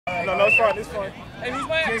it's fine, it's fine. Hey, who's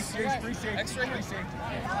my Jayce, free safety. Extra. Free safety.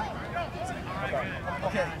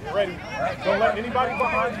 Okay, ready. Don't let anybody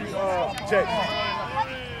behind you, Jayce.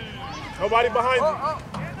 Nobody behind you.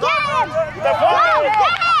 Get him! Get that ball!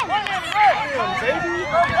 Baby!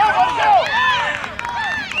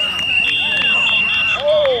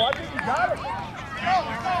 Oh, I think you got it.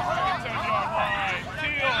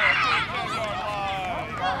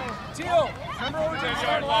 Teal! Remember what we did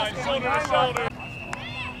last game? Shoulder to shoulder.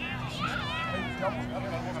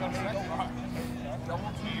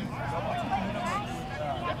 Double team.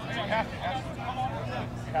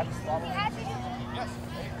 You have to swallow. Yes.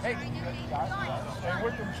 Hey, stay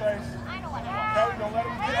with them, Chase. Kelly, don't let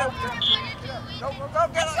him get open. Go,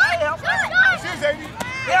 get him. Hey, help. Excuse me.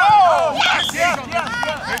 Oh! Yes.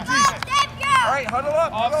 All right, huddle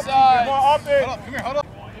up. Offside. Come on, offense. Come here, huddle up.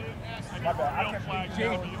 My bad. I can't believe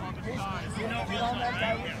Jayce. Get on that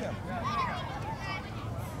guy with him.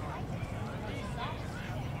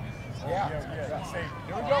 Yeah.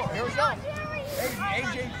 Here we go. Hey,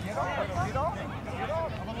 AJ, get on.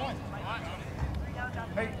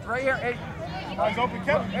 Hey, right here. Hey. Somebody's open.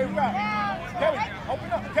 Kelly. Hey, we got Kelly,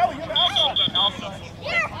 open up. Kelly, you're the outside.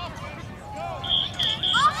 Here.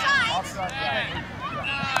 Offside.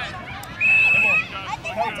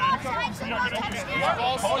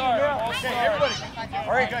 Ball start. Everybody.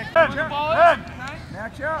 All right, guys.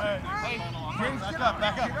 Match up. Hey, Jayce,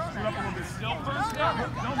 back up. Scoot up a little bit. still first down.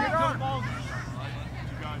 Don't get on.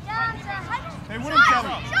 Hey, what is Kelly?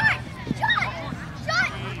 Shot.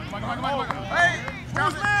 Come on. Hey,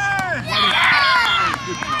 Bruce man!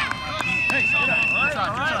 Hey, get up. Good shot.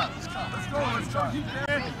 Let's go.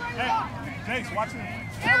 Hey, Jayce, watch it.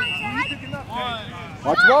 Kelly, you picking up.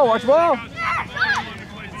 Watch the ball.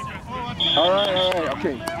 All right.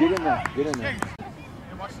 Okay, get in there.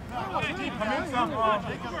 Come in some.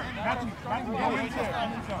 Matthew, go in there.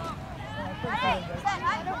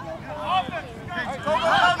 Go.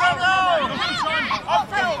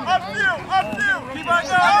 Upfield. Keep on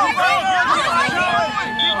going.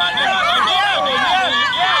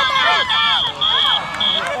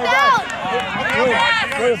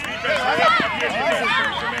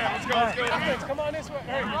 Come on this way.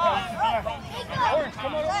 Orange,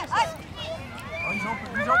 come on this way. He's open.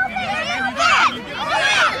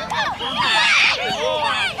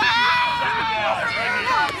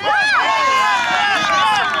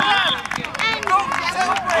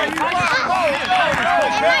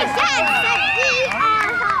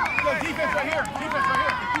 Defense right here.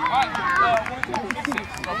 All right.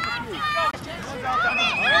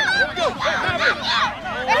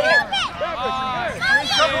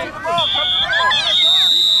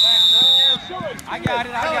 I got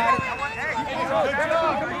it.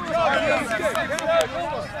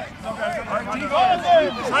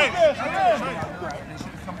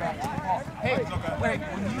 Hey, wait.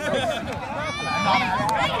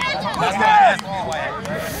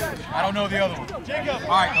 I don't know the other one. Jacob. All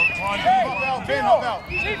right, Ben, help out.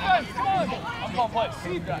 Defense, come on. I'm calling plays.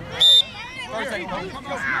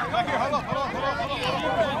 Back here, hold up.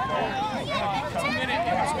 2 minutes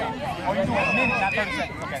in between. Oh, you're doing a minute, not 30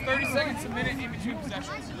 seconds. Okay. 30 seconds, a minute in between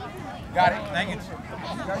possessions. Got it. Thank you.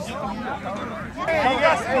 There you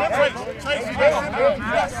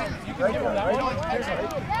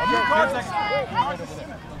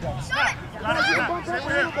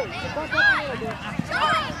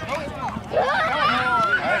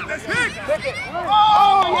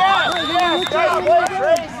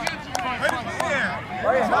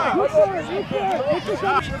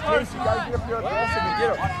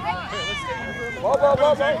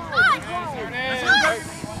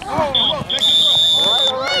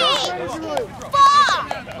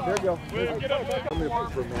go. I'm going to put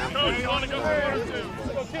for math.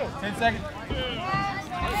 10 seconds.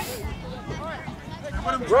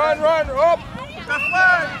 Run, up!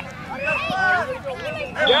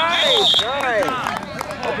 Nice!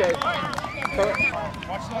 Okay.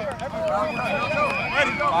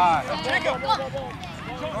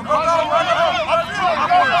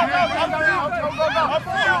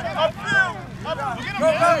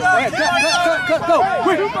 Go!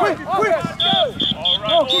 Quick!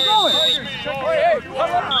 No, keep going!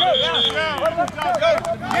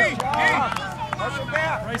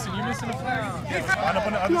 Grayson, you're missing the flag.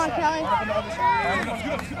 Come on, Kelly.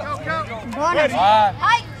 Ready.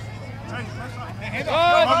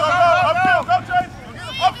 Upfield, go, Jayce.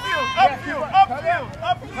 Upfield.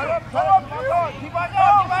 Keep on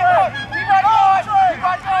going.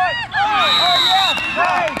 Come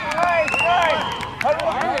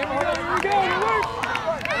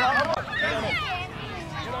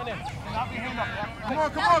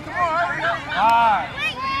on.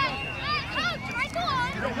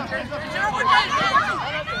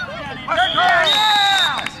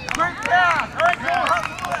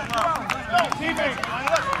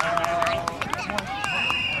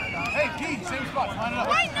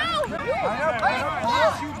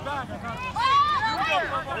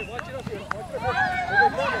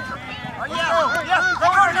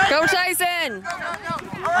 Go, Tyson!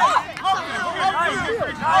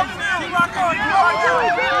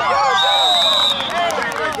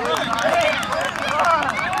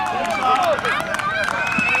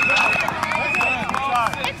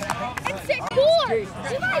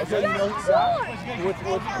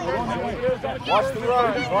 Watch the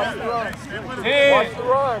run. Watch the run. Hey. Watch the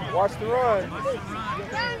run. Watch the run.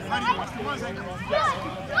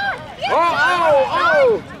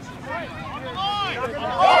 Oh!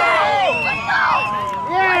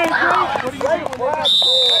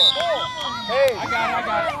 Hey! I got it.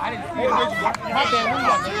 I didn't see it. My bad.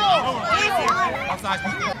 Outside.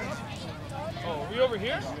 Oh, we over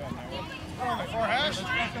here?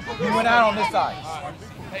 He went out on this side.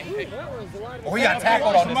 Oh, he got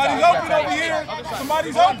tackled on this side. Somebody's open over here.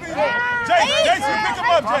 Somebody's open. Jayce, pick him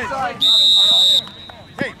up, Jayce.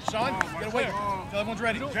 Hey, Sean, get away. The other one's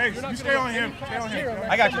ready. Jayce, you stay on him. Stay on him.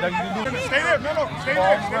 I got you, Doug. You can do it. Stay there. No, stay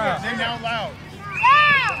there. Stay down loud.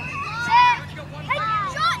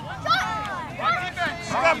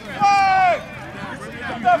 Stop play!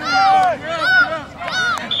 Stop play!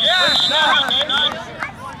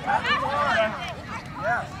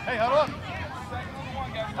 Hey, huddle up.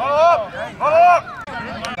 Huddle up. Huddle up.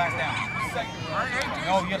 Back down.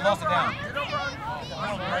 No, you had lost it down.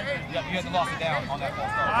 Yep, you had lost it down on that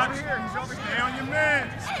false start. Stay on your man.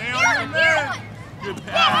 Stay on your man. Good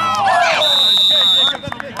pass.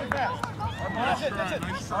 That's it.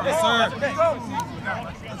 Yes, sir.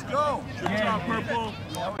 Let's go. Good job, Purple.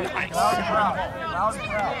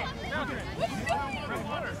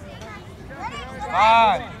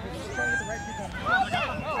 Five.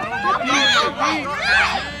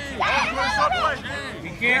 He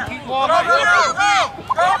can't keep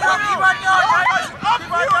walking.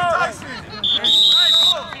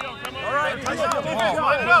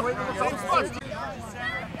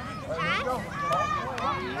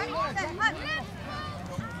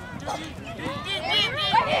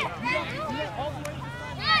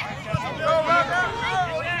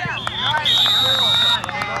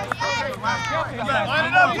 Line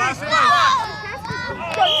it up, Jayce.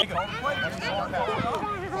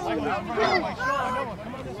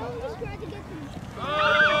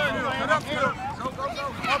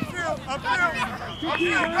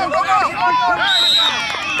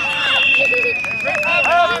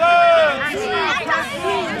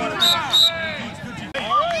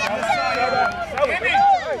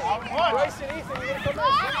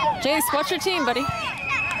 Jayce, watch your team, buddy.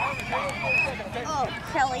 Oh,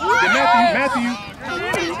 Kelly. Matthew.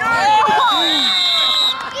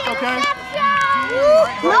 Okay.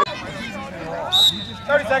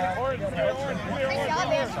 30 seconds.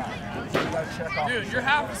 Dude, you're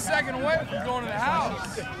half a second away from going to the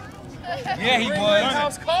house. Yeah, he was.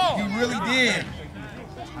 House call. He really did.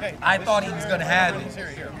 I thought he was going to have it.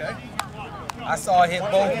 I saw it hit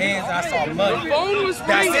both hands. I saw money. Phone was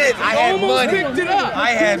That's ringing. it. I had Almost money. picked it up.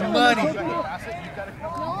 I had money.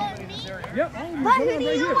 Yep.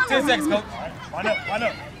 10 seconds, coach. Line up.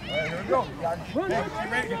 Here we go. Ready?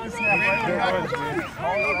 Get this snap right.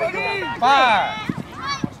 5.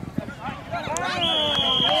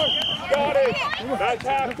 Got it. That's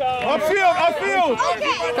halftime. Upfield.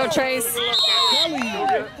 Go, Trace.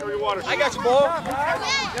 I got you, ball.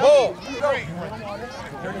 Ball.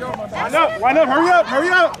 Line up. Hurry up. 5. Hurry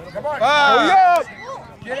up.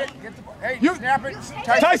 Get it. Hey, You- snap it.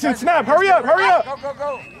 Tyson, snap. Hurry up.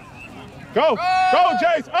 Go. Go,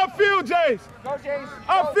 Jayce. Upfield, Jayce. Go, Jayce.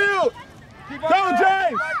 Upfield. Keep on Go, going.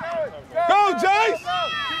 Jayce. Go, Jayce. Keep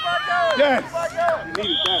on going. Yes. Keep on going. You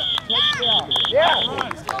needed that. Yeah.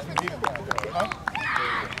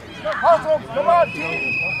 Hustle. Come on, team.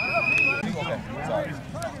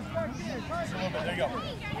 There you go.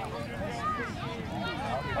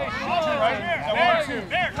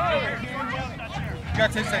 You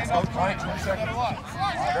got 10 seconds, coach. 20 seconds.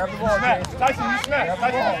 Grab the ball, Snap. Jayce. Tyson, you snap.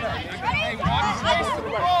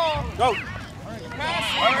 Go.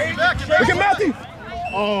 Look at Matthew.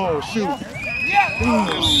 Oh, shoot. Nice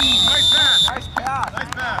pass.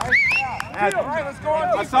 All right, let's go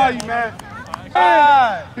on. I saw you, man.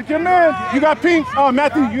 Pick your man. You got pink. Oh,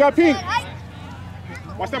 Matthew, you got pink.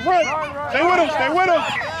 Watch that run. Stay with him. Stay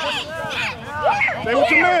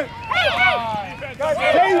with your man.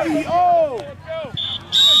 Jayce. Oh.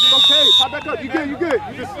 It's okay. Pop back up. You good.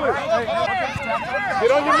 You just slip.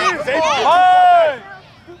 Get on your knees. Hey.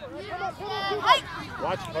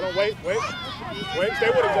 Watch. Hold on. Wait. Stay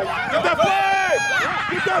with him, Jayce. Get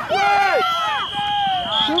that flag.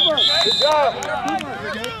 Super. Good job.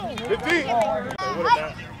 Good deep. Stay with him,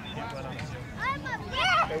 man.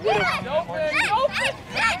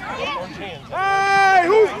 Hey,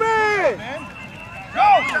 who's man? Go!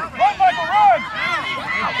 Run, Michael, run! All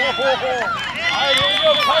right, here we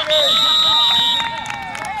go, Tigers.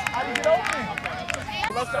 How do you get open?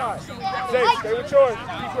 Left side. Jayce, stay with yours.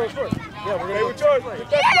 Keep yours first. Yeah, we're going to stay with yours.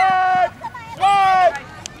 Get that slide!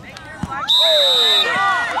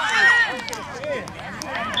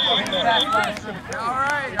 Slide! All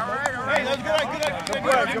right. Hey, that's good.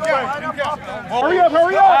 Hurry up,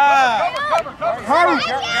 hurry up! Hurry!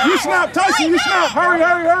 You snap, Tyson, you snap!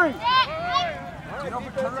 Hurry!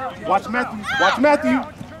 Watch Matthew.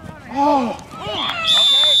 Oh!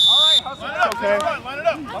 Okay. Line it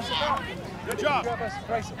up. Good job.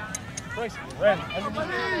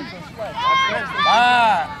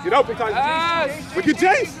 Get open, Tyson. Look at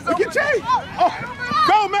Jayce. Oh,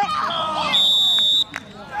 go, man.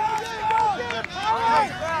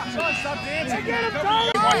 Stop dancing. This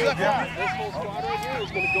whole squad right here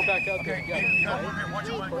is going to go back out there together.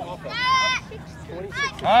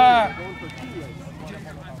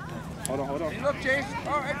 Hold on. Hey, look, Jayce.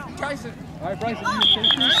 All right, Tyson. All right, Bryson, you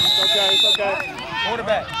safety. It's okay.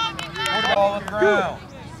 Quarterback. Ball on the ground.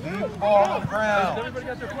 Ball on the ground. Everybody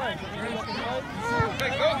got their flags.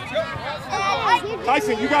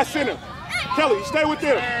 Tyson, you got center. Kelly, you stay with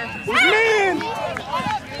them. Who's man?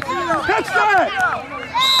 Catch that!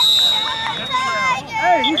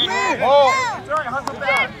 Hey, who's man? Oh.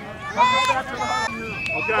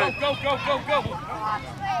 Okay.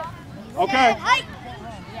 Go. Okay.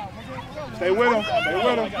 Stay with him.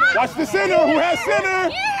 Watch the center. Who has center?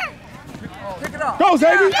 Pick it up. Go,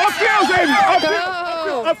 Xavier. Upfield, Xavier.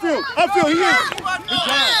 Upfield. He is.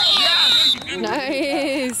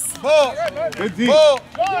 Nice. Ball. Good deep. Ball.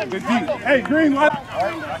 Good deep. Hey, green light.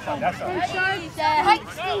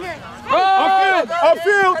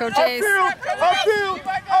 Upfield. Go, Jayce. Upfield.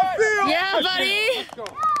 Yeah, buddy.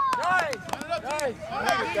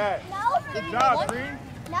 Good job, Green.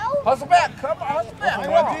 Hustle back. Come on, hustle back.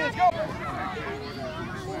 Come on, let's go.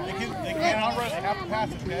 They can't outrun. They have to pass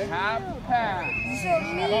it, okay? Half pass.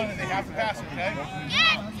 They have to pass it, okay?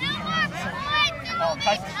 Oh,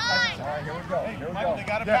 Tyson. All right, here we go. They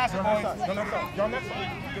got to pass it, boys. No. Go next side.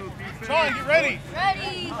 Sean, get ready.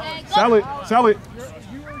 Sell it.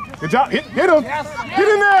 Good job. Hit him. Get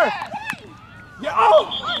in there. Yeah. Oh.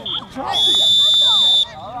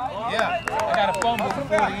 Yeah. I got a fumble before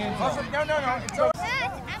the end zone. No. It's over.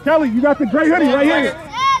 Kelly, you got the gray hoodie right here.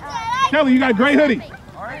 Kelly, you got a gray hoodie.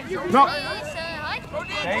 No.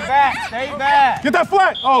 Stay back. Get that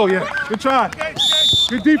flat. Oh, yeah. Good try.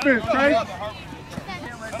 Good defense, Trey.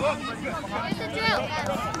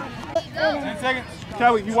 10 seconds.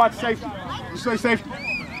 Kelly, you watch safety. You stay safety.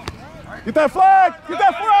 Get that flag.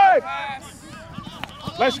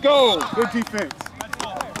 Let's go. Good defense.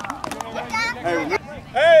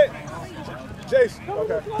 Hey. Jayce.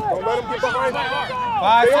 Okay. Don't let him get behind you.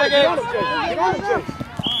 5 seconds. Get on him, Jayce.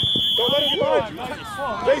 Don't let him get behind you.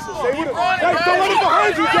 Jason, stay with him. Jayce, don't let him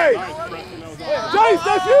behind you, Jayce. Jayce,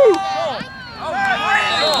 that's you.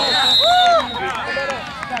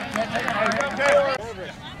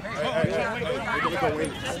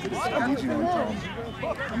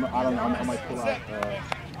 I might pull out.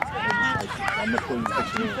 I'm gonna pull you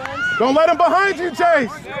picture in. Don't let him behind you, Jayce.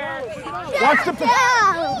 Watch the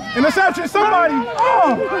interception. Somebody.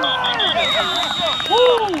 Oh.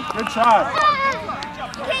 Woo. Good try.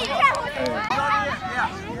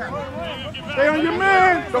 Stay on your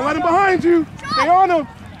man. Don't let him behind you. Stay on him.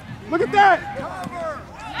 Look at that.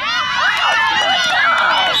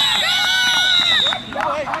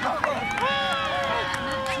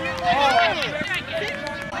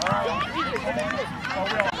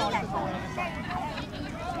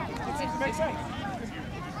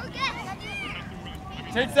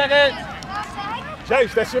 Ten seconds.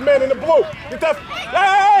 Jayce, that's your man in the blue. Get that.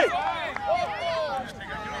 Hey!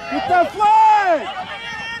 Get that flag!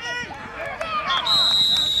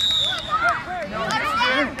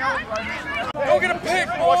 Go get a pick,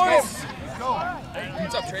 boys.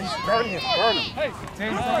 What's up, Trace? Burn him. Hey.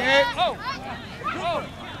 10 seconds. Oh.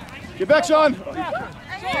 Get back, Sean.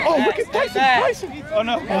 Oh, look at Tyson. Oh,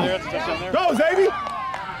 no. There's a touchdown there. Go, Xavier.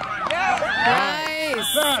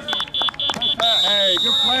 Nice. Hey,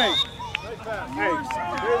 good play. Hey, good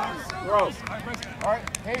throws. All right,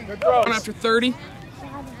 hey, good throws. After 30.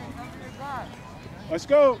 Let's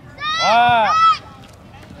go.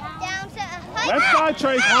 Left side,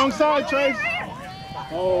 Trace. Wrong side, Trace.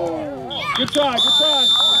 Oh, good try.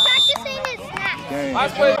 Practicing his snap. Dang.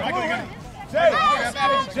 Last play. Jay.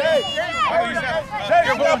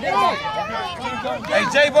 Hey,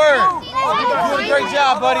 Jay Bird. You're doing a great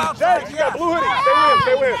job, buddy. Jay, you got blue hoodie.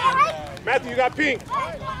 Stay with him. Matthew, you got pink.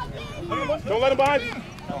 Don't let him behind you.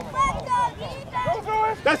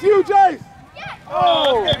 That's you, Jayce.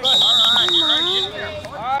 Oh.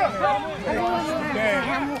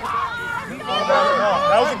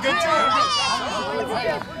 That was a good team.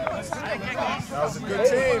 That was a good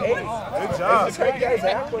team. Good job. How you guys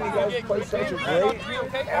act when you guys play such a great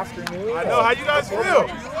afternoon? I know. How you guys feel?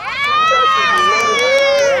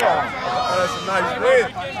 That's a nice win.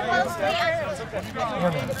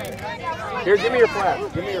 Here, give me your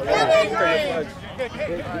flag. Give me your flag.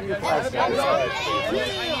 Give me your flag.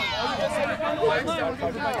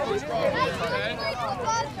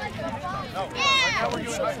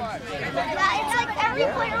 It's like every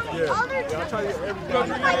player on the other team.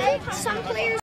 Like some players.